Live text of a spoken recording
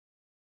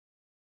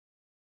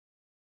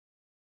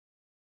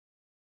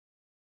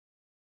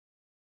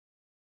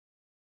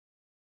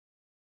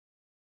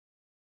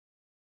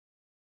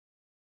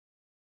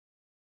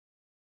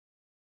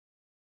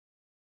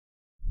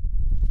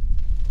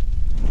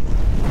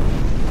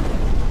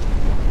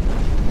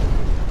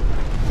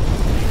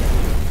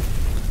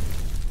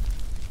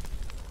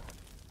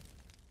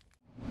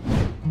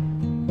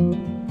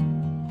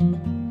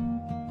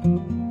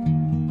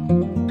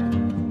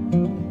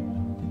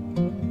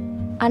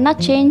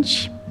இல்லைன்னா சேஞ்ச்.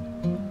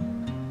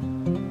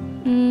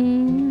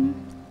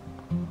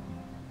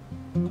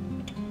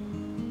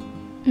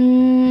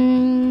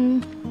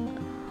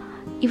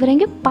 இவர்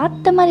எங்கே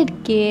பார்த்த மாதிரி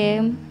இருக்கே.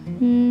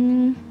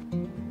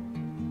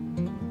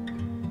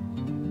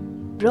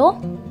 ப்ரோ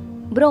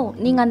ப்ரோ,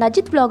 நீங்கள் அந்த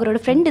அஜித் vloggeரோட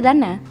ஃப்ரெண்டு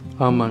தானே?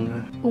 ஆமாங்க.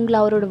 உங்களை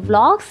அவரோட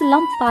vlogs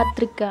எல்லாம்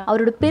பார்த்துருக்கேன்.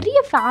 அவரோட பெரிய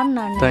ஃபேன்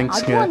நான்.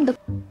 அதுவும் அந்த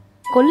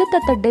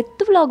கொல்லுத்தத்த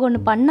டெத் vlog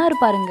ஒன்று பண்ணாரு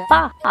பாருங்க,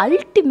 பா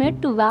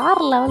அல்டிமேட், வேற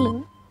லெவலு.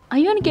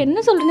 ஐயோ எனக்கு என்ன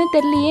சொல்கிறேன்னே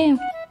தெரியலையே.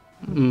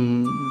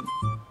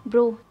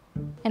 ப்ரோ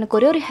எனக்கு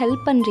ஒரே ஒரு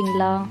ஹெல்ப்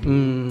பண்ணுறீங்களா?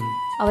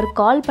 அவருக்கு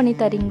கால் பண்ணி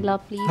தரீங்களா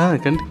ப்ளீஸ்?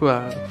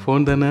 கண்டிப்பாக.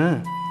 ஃபோன் தானே?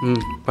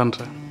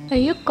 பண்ணுறேன்.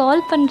 ஐயோ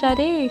கால்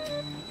பண்ணுறாரே.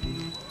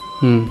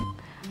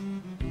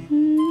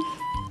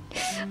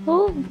 ஓ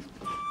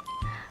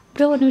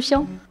ப்ரோ ஒரு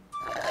நிமிஷம்.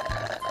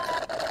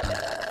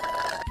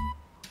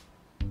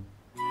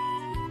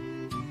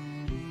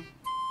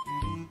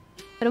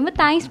 ரொம்ப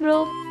தேங்க்ஸ் ப்ரோ.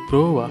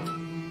 ப்ரோவா?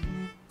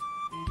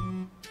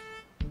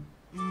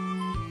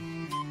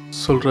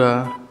 சொல்கிறா,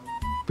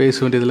 பேச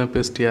வேண்டியதெல்லாம்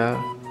பேசிட்டியா?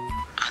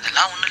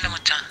 அதெல்லாம் ஒன்றும் இல்லை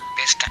மச்சான்,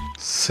 பேசிட்டேன்.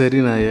 சரி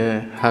நாயே,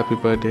 ஹாப்பி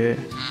பர்த்டே.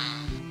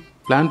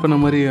 பிளான் பண்ண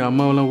மாதிரி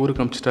அம்மாவெல்லாம்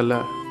ஊருக்கு அனுப்பிச்சிட்டல,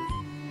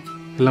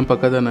 எல்லாம்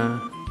பக்கா தானே?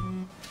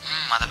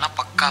 அதெல்லாம்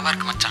பக்காவாக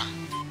இருக்கு மச்சான்.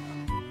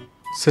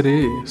 சரி,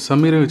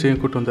 சமீரம் விஜயம்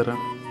கூப்பிட்டு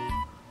வந்துடுறேன்,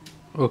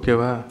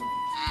 ஓகேவா?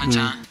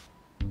 மச்சான்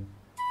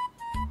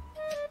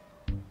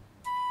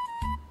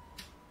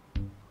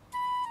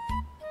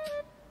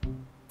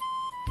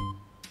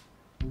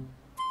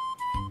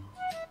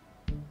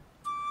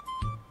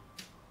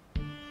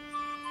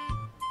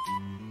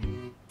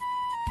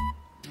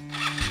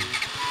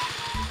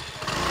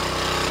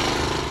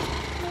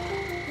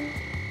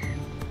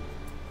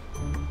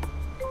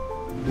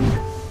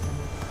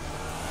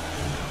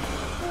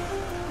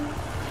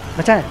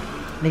மச்சான்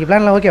இன்னைக்கு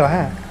பிளான்லாம் ஓகேவா?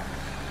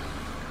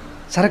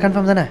 சார்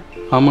கன்ஃபார்ம் தானே?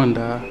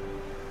 ஆமாண்டா.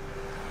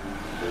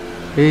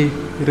 ஏய்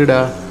இருடா,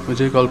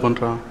 விஜய் கால்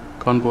பண்ணுறான்,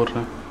 கான்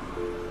போடுறேன்.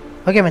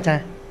 ஓகே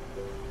மச்சான்.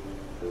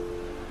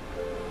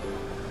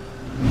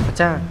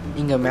 மச்சான்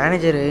இங்கே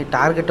மேனேஜரு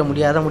டார்கெட்டை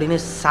முடியுன்னு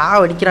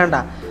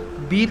சாவடிக்கிறான்டா.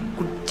 பீர்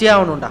குச்சியாக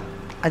ஆகணும்டா.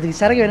 அதுக்கு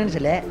சரக்கு வேணும்னு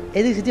சொல்ல,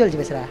 எதுக்கு சுற்றி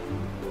வலிச்சு பேசுகிற?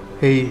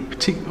 ஏய்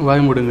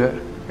வாய் முடுங்க,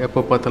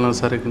 எப்போ பார்த்தாலும்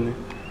சரக்குன்னு.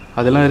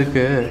 அதெல்லாம்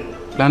இருக்கு,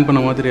 பிளான் பண்ண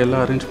மாதிரி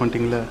எல்லாம் அரேஞ்ச்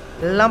பண்ணிட்டீங்களா?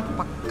 எல்லாம்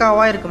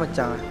பக்காவாக இருக்கு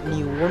மச்சான், நீ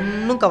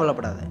ஒன்றும்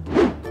கவலைப்படாத.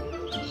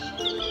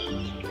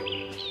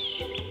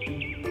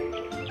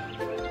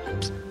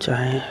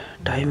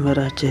 டைம்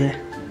வேறு ஆச்சு,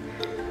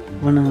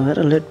 இவனுங்க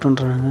வேறு லேட்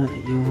பண்ணுறாங்க.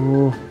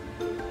 ஐயோ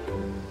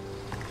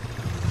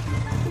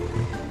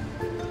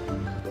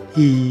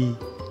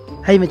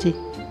ஹை மச்சி.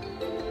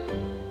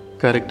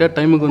 கரெக்டாக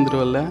டைமுக்கு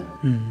வந்துடுவல்ல?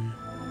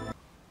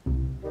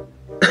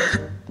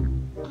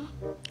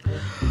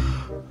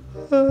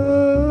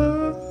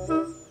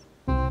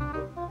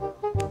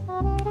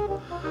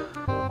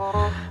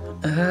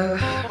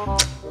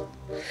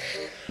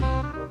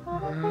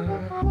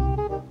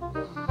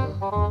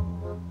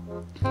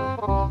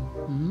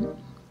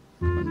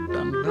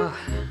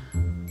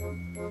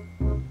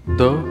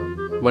 தோ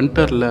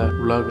வந்துட்டார்ல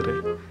விளாகரு.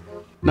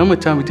 என்ன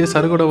மச்சான் விஜய்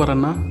சரகோட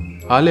வரேன்னா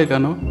ஆளே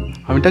காணோம்.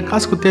 அவன்கிட்ட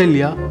காசு குத்தியா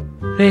இல்லையா?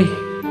 ஏய்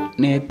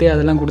நேற்றே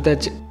அதெல்லாம்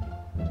கொடுத்தாச்சு.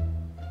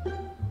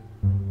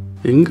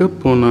 எங்கே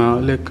போனா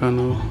ஆளே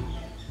காணோம்?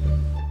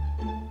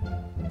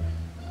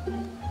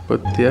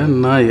 பத்தியா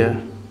நாய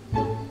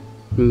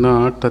இன்னும்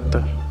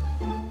ஆட்டத்தை.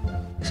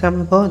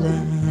 செம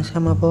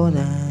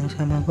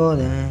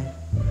போத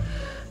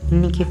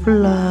இன்னைக்கு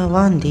ஃபுல்லாக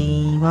வாந்தி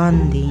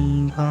வாந்தி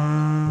வா.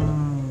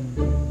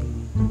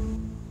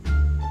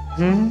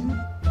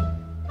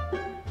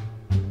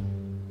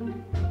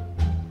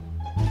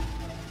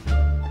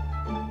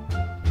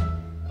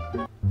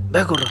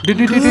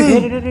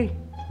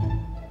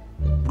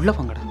 உள்ள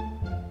வாங்கடா.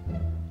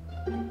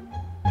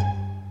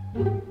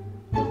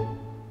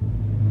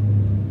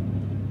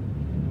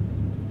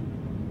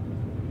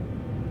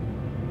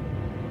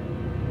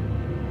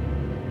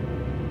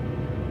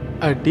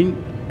 அடி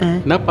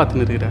என்ன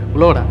பார்த்துன்னு இருக்கிற?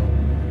 உள்ளோடா.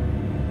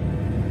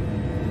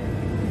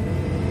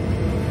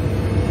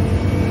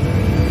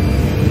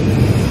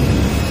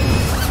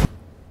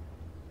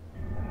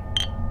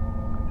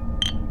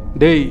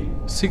 டேய்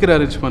சீக்கிரம்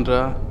அரேஞ்ச் பண்ணுறா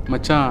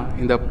மச்சான்,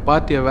 இந்த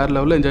பார்ட்டியை வேறு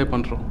லெவலில் என்ஜாய்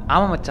பண்ணுறோம்.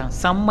 ஆமாம் மச்சான்,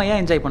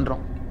 செம்மையாக என்ஜாய்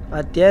பண்ணுறோம்.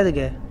 பார்த்தியா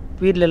இதுக்கு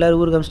வீட்டில் எல்லோரும்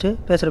ஊருக்கு அமிச்சிட்டு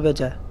பேசுகிற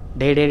பேச்சா?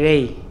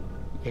 டேய்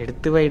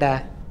எடுத்து வைடா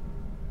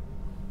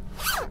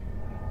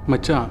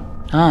மச்சான்.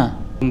 ஆ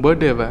உன்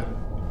பர்த்டேவை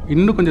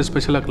இன்னும் கொஞ்சம்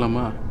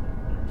ஸ்பெஷலாக்கலாமா?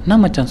 என்ன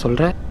மச்சான்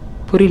சொல்கிற?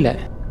 புரியல.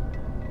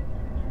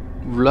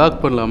 vlog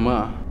பண்ணலாமா?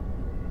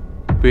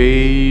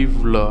 பேய்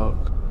vlog.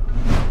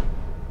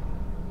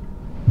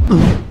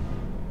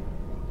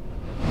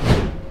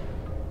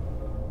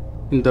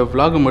 இந்த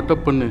vlog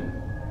மட்டும் பண்ணு,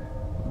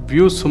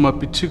 வியூஸ் சும்மா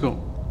பிச்சுக்கும்.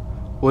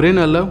 ஒரே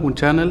நாளில் உன்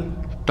சேனல்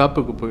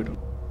டாப்புக்கு போயிடும்.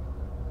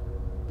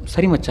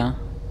 சரி மச்சான்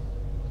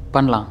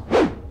பண்ணலாம்.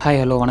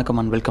 ஹாய் ஹலோ வணக்கம்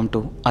and welcome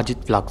to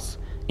Ajith vlogs.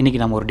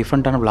 இன்றைக்கி நம்ம ஒரு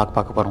டிஃப்ரெண்ட்டான vlog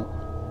பார்க்க போகிறோம்.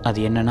 அது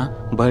என்னென்னா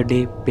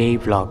பர்த்டே பேய்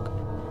vlog.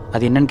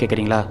 அது என்னன்னு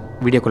கேட்குறீங்களா?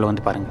 வீடியோக்குள்ளே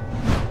வந்து பாருங்கள்.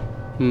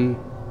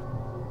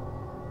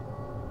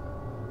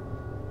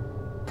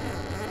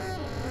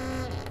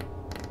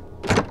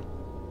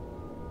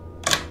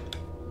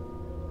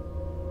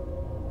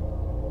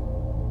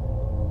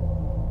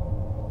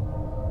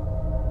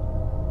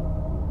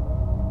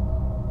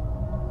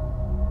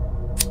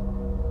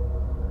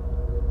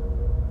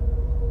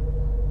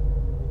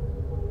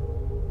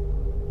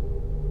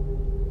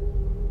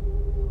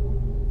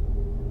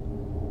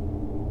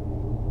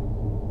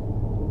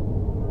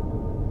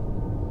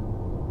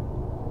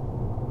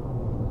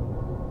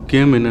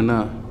 கேம் என்னென்னா,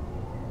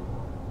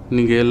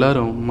 நீங்கள்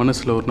எல்லாரும்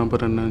மனசில் ஒரு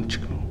நம்பரை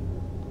நினச்சிக்கணும்.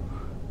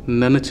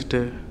 நினச்சிட்டு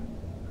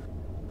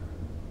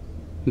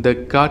இந்த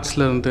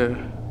கார்ட்ஸ்லேருந்து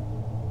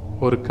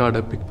ஒரு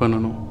கார்டை பிக்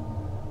பண்ணணும்.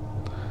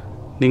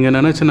 நீங்கள்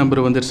நினச்ச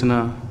நம்பர் வந்துடுச்சுன்னா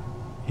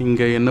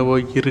இங்கே என்னவோ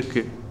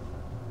இருக்குது.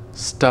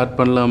 ஸ்டார்ட்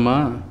பண்ணலாமா?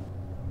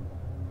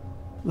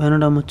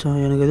 வேணாடா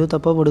மச்சான், எனக்கு எதுவும்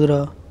தப்பாக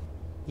போடுதுடா.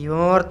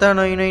 இவன் ஒருத்தன்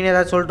நோயின்னு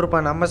ஏதாவது சொல்லிட்டு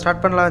இருப்பான். நம்ம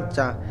ஸ்டார்ட் பண்ணலாம்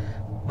மச்சான்.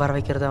 வர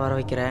வைக்கிறதா வர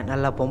வைக்கிற,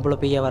 நல்லா பொம்பளை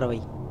பையா வர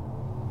வை.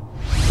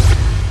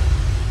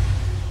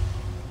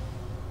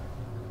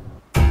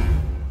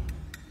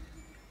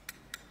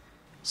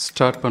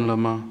 ஸ்டார்ட்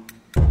பண்ணலாமா?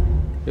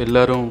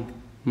 எல்லாரும்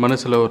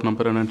மனசில் ஒரு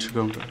நம்பரை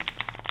நினச்சிக்கோங்க.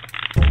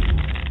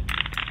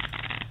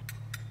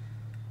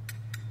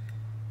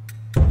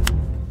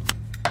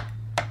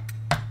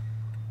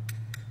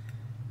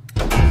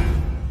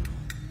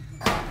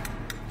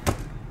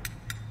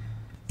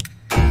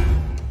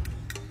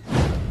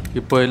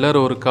 இப்போ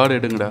எல்லாரும் ஒரு கார்டு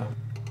எடுங்கடா.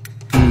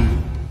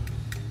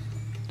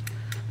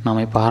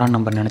 நாம் இப்போ 6ஆம்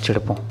நம்பர் நினச்சி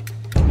எடுப்போம்.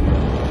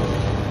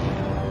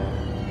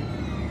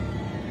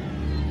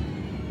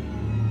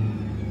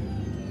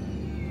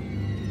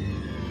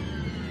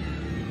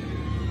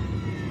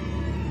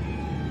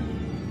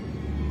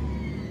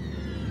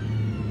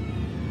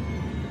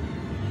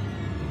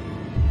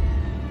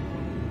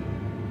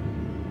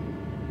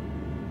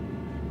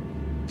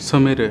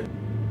 சமீர்,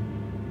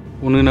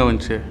 உனக்கு என்ன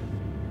வந்துச்சு?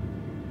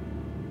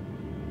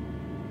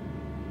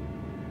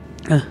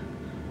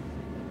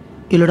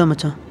 இல்லைடா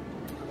மச்சான்.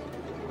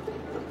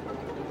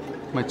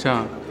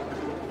 மச்சான்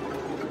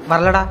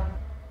வரலடா.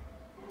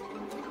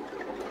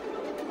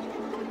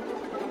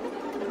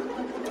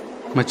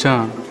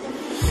 மச்சான்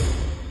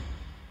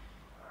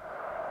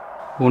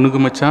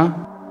உனக்கு மச்சான்?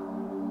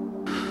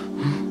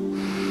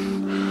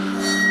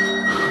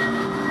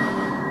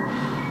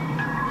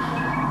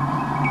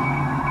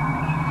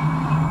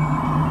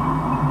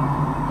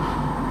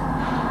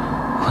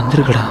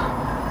 வந்திருக்குடா.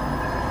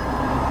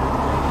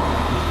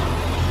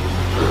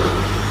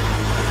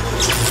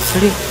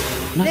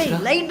 டேய்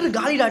லைட்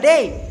காலிடா.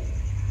 டேய்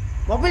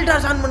மொபைல்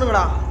டார்ச் ஆன்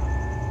பண்ணுங்கடா.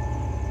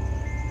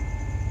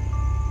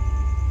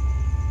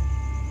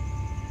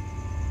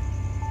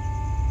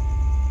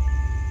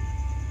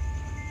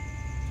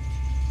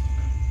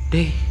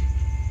 டேய்,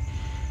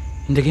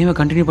 இந்த கேமை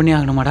கண்டினியூ பண்ணி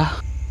ஆகணுமாடா?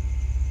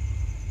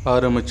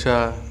 ஆரம்பிச்சா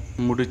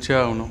முடிச்சே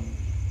ஆகணும்.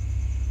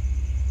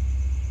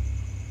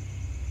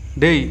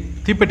 டேய்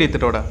தீப்பெட்டி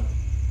எடுத்துட்டோடா.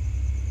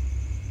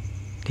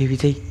 டேய்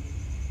விஜய்,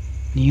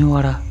 நீயும்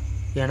வாடா.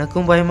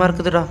 எனக்கும் பயமா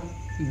இருக்குதுடா.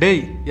 டேய்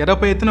யாரா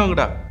போய்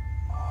எத்தனவங்கடா.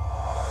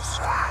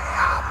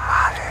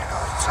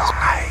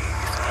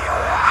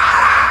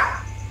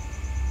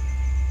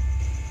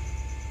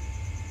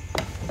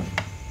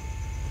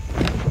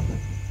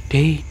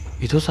 டேய்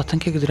ஏதோ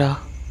சத்தம் கேட்குதுடா.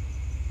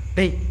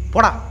 டேய்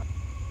போடா.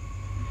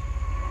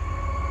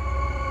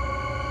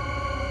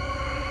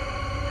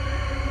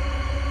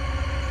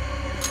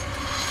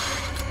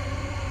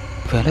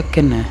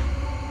 விளக்கென்ன?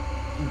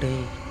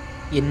 டேய்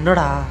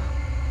என்னடா?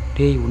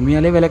 டேய்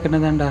உண்மையாலே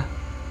விளக்கென்னதான்டா.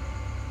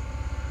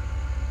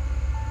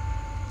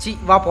 சி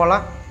வா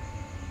போலாம்.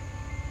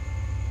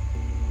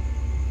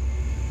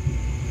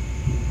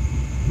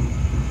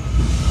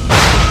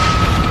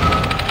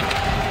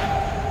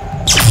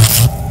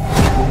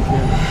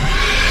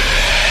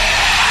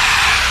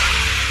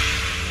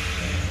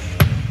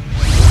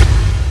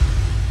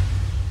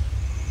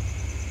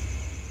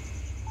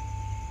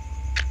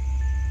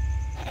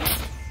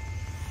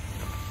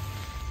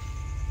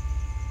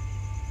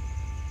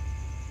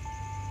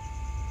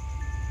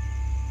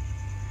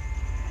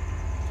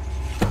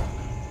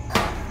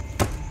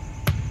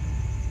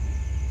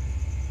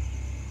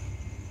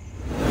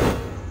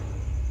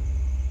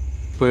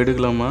 இப்போ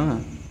எடுக்கலாமா?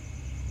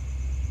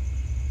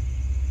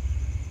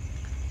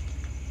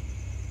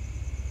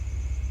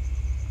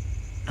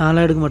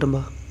 நான்லாம் எடுக்க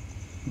மாட்டேன்பா.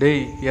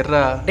 டேய்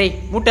எர்ரா. டேய்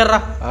மூட்டர்றா.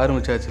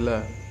 ஆரம்பிச்சாச்சுல.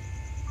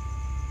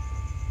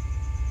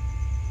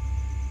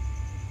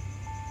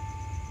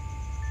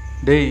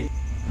 டேய்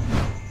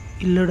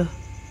இல்லைடா.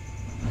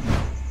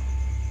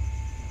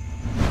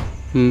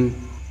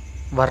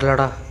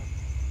 வரலடா.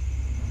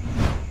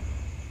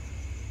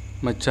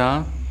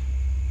 மச்சான்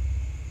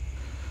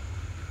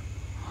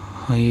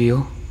ஐயோ,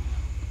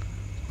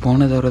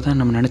 போன தடவை தான்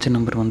நம்ம நினச்ச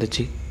நம்பர்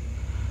வந்துச்சு.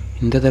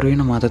 இந்த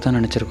தடவையும் நம்ம அதை தான்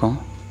நினச்சிருக்கோம்.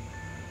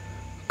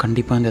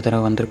 கண்டிப்பாக இந்த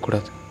தடவை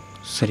வந்துடக்கூடாது.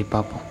 சரி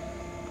பார்ப்போம்.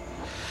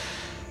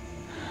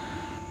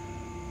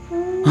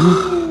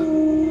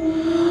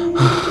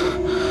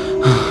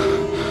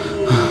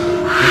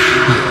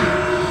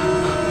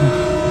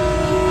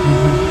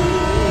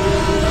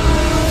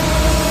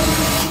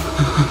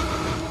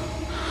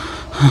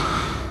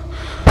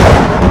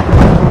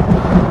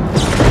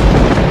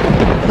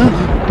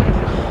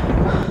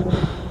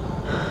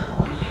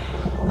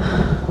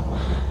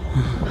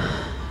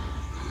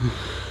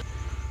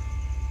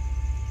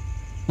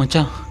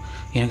 மச்சான்,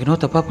 எனக்கு இன்னும்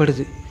தப்பாக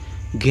படுது.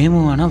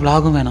 கேமும் வேணாம்,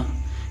 விலாகும் வேணாம்.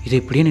 இதை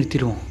இப்படியே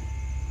நிறுத்திடுவோம்.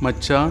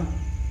 மச்சான்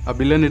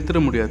அப்படிலாம் நிறுத்திட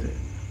முடியாது.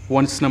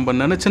 ஒன்ஸ் நம்ம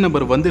நினச்ச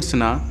நம்பர்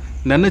வந்துடுச்சுன்னா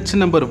நினச்ச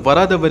நம்பர்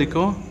வராத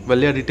வரைக்கும்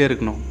விளையாடிட்டே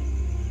இருக்கணும்.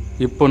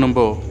 இப்போ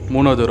நம்ம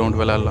 3வது ரவுண்ட்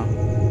விளையாடலாம்.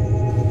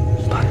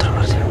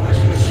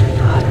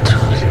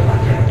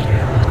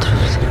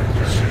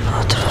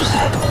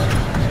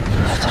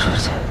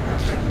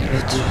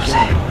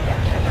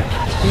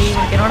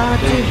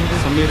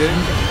 சமீர்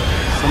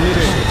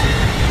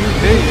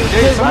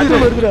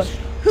சமீர் வருதுடா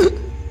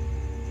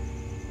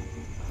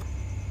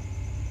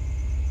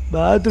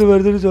பாத்ரூம்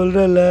வருதுன்னு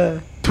சொல்கிறல்ல.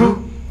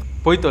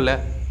 போய் தொல்ல.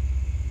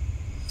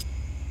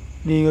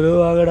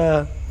 நீங்களும் வாங்கடா,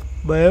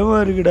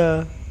 பயமாக இருக்குடா.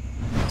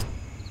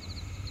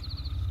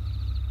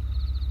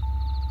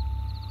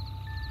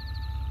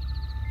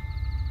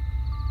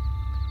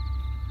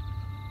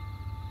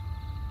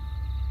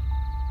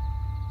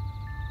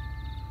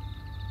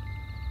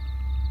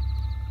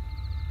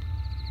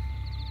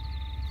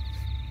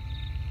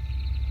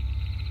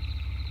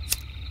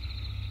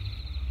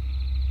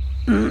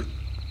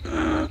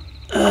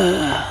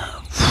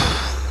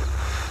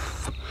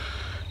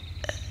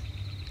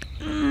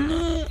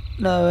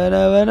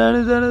 நான் வேணான்னு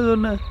தானே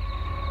சொன்னேன்.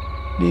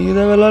 நீங்கள்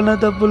தான் விளாட்னா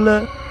தப்பு இல்லை,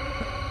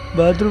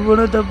 பாத்ரூம்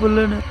போனால் தப்பு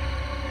இல்லைன்னு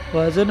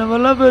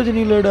வசனமெல்லாம்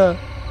பேசுனீங்களேடா.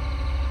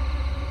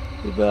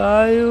 இப்போ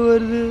ஆயும்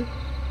வருது,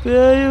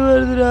 பேயும்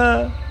வருதுடா.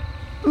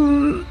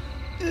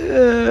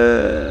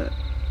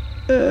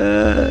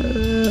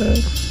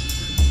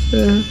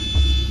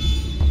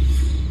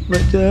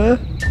 மச்சான்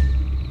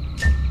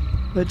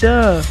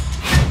மச்சான்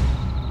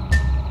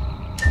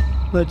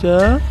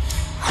மச்சான்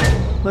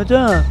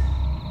மச்சான்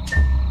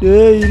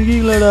டேய்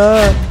இருக்கீங்களாடா?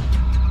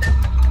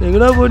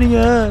 எங்கடா போனீங்க?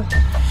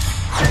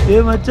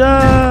 டேய்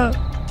மச்சான்,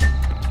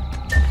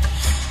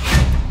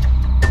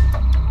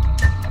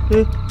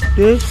 டேய்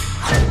டேய்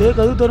டேய்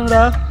கதவு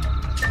திறங்கடா,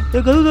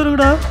 டேய் கதவு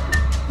திறங்கடா.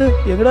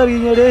 எங்கடா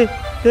இருக்கீங்க? டேய்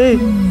டேய்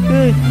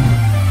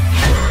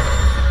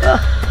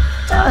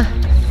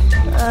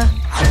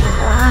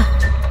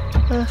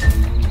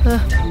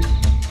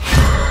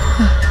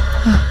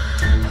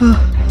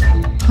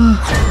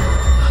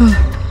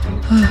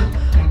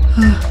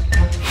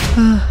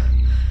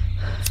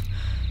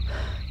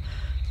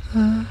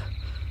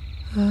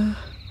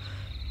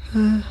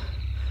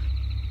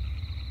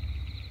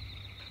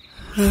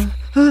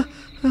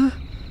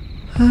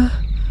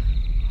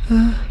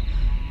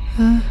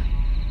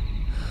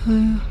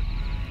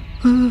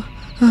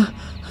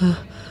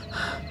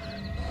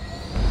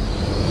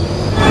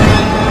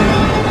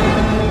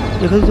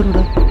டேய் கதவு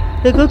திறங்கடா,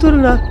 டேய் கதவு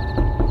திறங்கடா,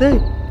 டேய்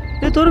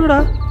டேய் திறங்கடா,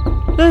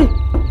 டேய்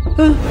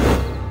டேய்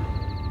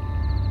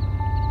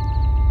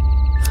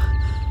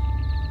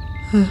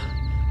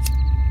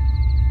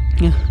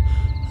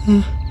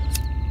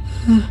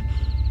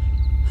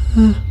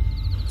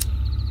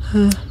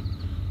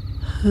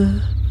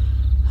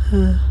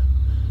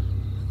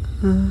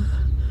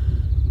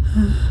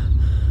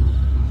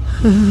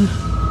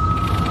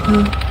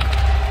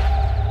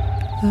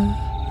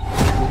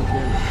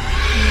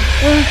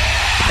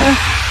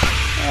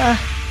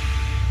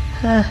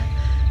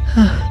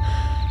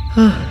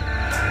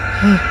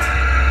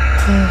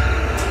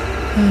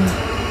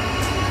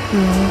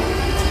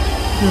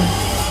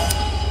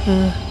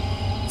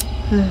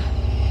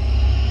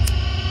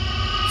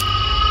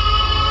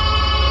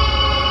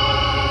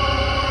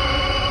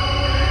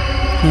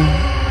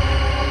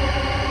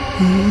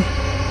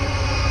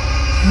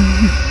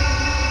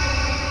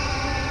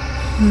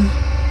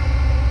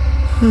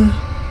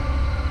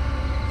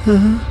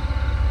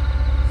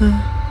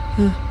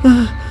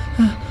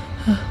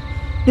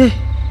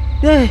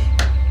டேய்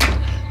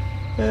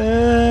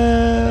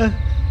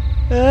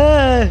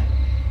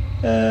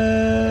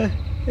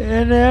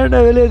என்ன ஏன்டா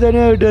வெளியே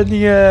தனியாக விட்டு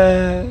வந்தீங்க?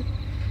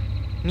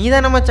 நீ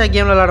தானே மச்சா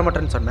கேமில் விளாட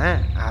மாட்டேன்னு சொன்னேன்,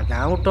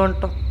 அதான் விட்டு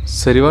வந்துட்டோம்.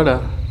 சரி வாடா,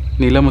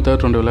 நீ இல்லாமல்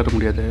தேர்ட் ரவுண்டு விளையாட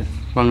முடியாது,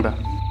 வாங்கடா.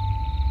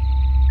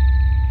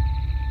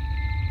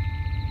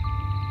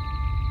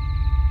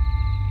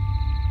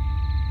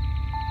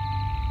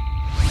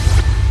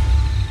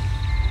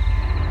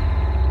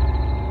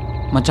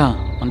 மச்சான்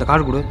அந்த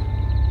கார்டு கொடு.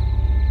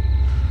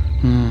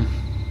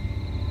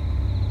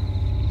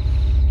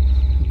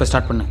 இப்போ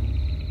ஸ்டார்ட் பண்ணு.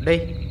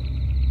 டேய்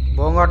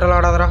போங்காட்டெல்லாம்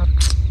ஆடாதரா.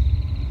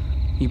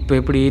 இப்போ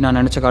எப்படி நான்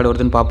நினச்ச கார்டு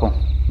வருதுன்னு பார்ப்போம்.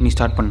 நீ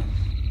ஸ்டார்ட் பண்ணு.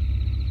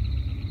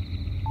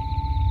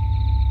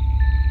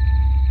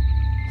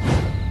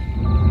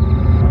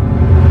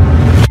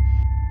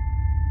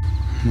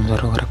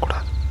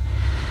 வரக்கூடாது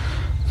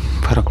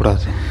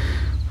வரக்கூடாது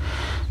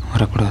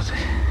வரக்கூடாது.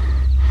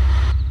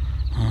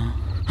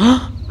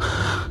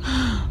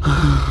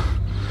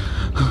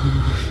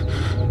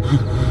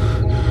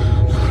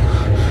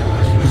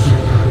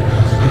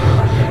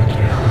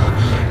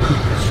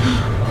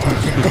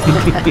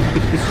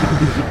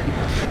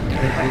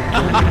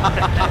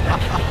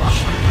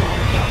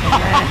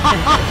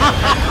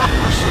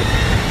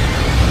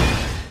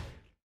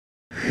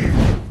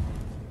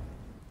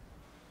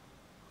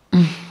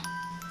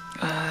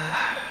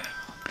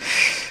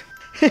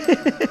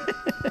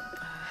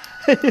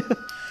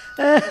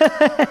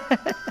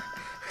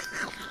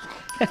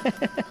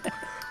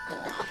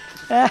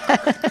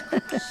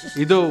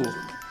 இதோ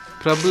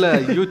பிரபல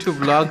யூடியூப்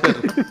vlogger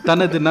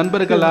தனது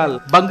நண்பர்களால்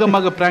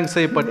பங்கமாக பிராங்க்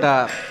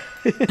செய்யப்பட்டார்.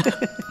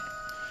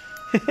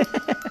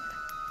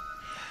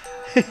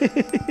 ஐயோ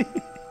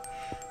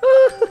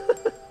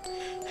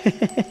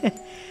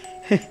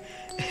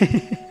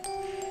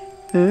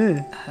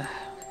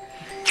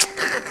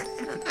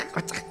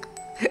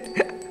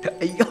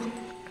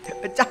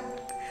வச்சா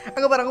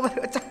அங்கே பாரு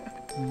வச்சா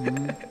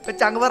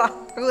வச்சா அங்கே பாரா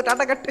அங்கே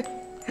டாட்டா கட்டு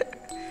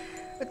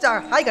வச்சா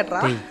ஹாய்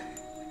கட்டுறா.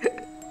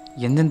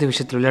 எந்தெந்த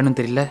விஷயத்தில் விளையாடணும்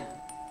தெரியல,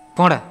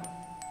 போட.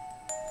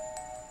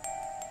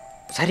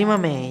 சரி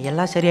மாமே,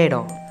 எல்லாம்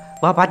சரியாயிடும்,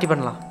 வா பார்ட்டி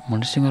பண்ணலாம்.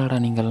 மனுஷங்களடா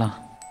நீங்கள்லாம்.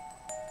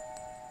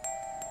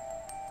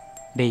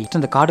 டேய்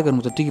அந்த காடு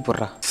கருமத்தை தூக்கி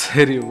போடுறா.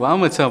 சரி வா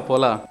மச்சான்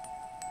போலாம்.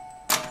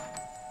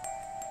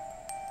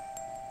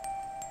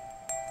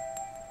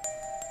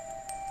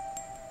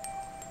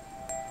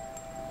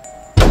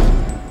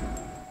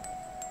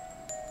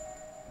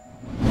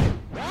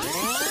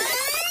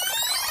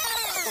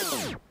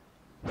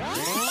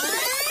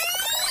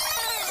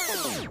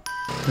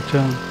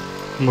 மச்சான்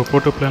உங்கள்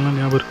ஃபோட்டோ பிளான்லாம்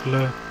ஞாபகம் இருக்குல்ல,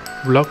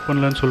 வ்ளாக்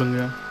பண்ணலான்னு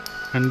சொல்லுங்கள்,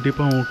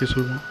 கண்டிப்பாக ஓகே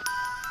சொல்லுவோம்.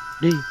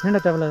 டேய்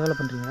என்னடா தேவையில்ல வேலை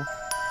பண்ணுறீங்க?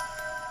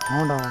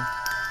 ஆமாண்டா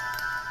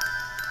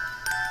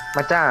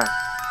மச்சான்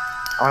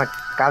அவனை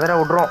கதரை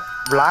விட்றோம்,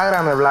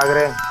 விளாகுறாமே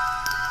விளாகுறே.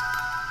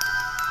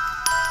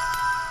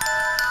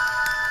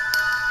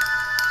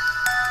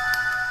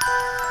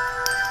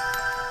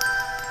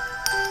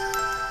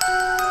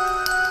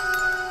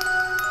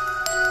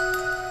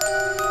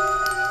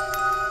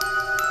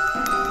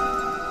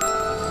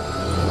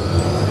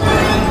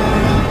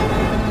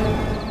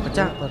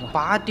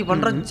 பார்ட்டி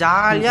பண்றோம்,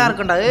 ஜாலியா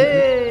இருக்கண்டா.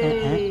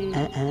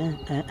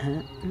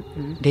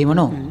 டேய்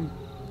மனோ,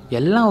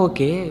 எல்லாம்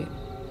ஓகே,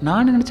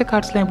 நான் நினச்ச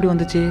கார்ட்ஸ்லாம் எப்படி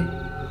வந்துச்சு?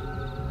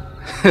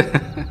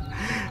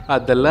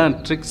 அதெல்லாம்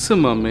ட்ரிக்ஸு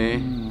மாமே,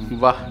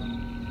 வா.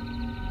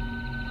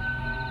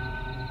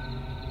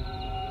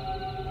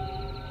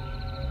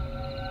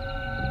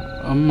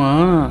 அம்மா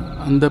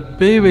அந்த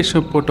பேய்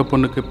வேஷம் போட்ட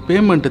பொண்ணுக்கு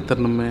பேமெண்ட்டு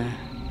தரணுமே.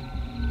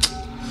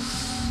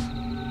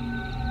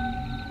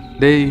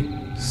 டேய்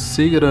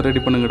சீக்கிரம்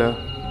ரெடி பண்ணுங்கடா.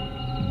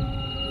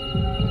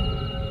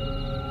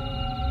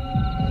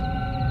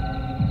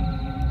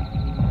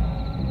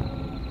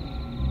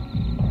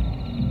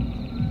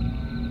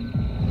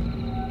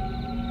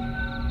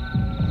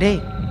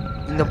 டேய்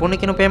இந்த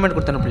பொண்ணுக்கு இன்னும் பேமெண்ட்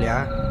கொடுத்தனும் இல்லையா?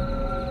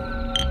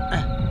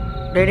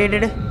 டே டே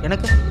டே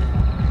எனக்கு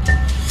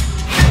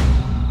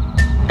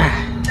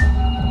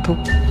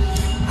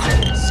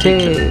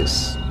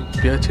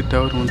இப்பயாச்சும்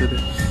டவர் வந்தது.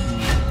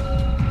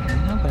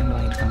 என்ன பயன்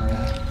வாங்கியிருக்காங்க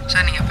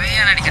சார்? நீங்கள்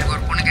பேயா நடிக்கிறதுக்கு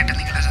ஒரு பொண்ணு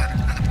கேட்டிருந்தீங்களா சார்?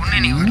 அந்த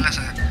பொண்ணு நீங்கள் வரல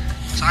சார்.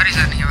 சாரி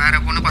சார், நீங்கள்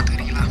வேறு பொண்ணு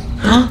பார்த்துக்கிறீங்களா?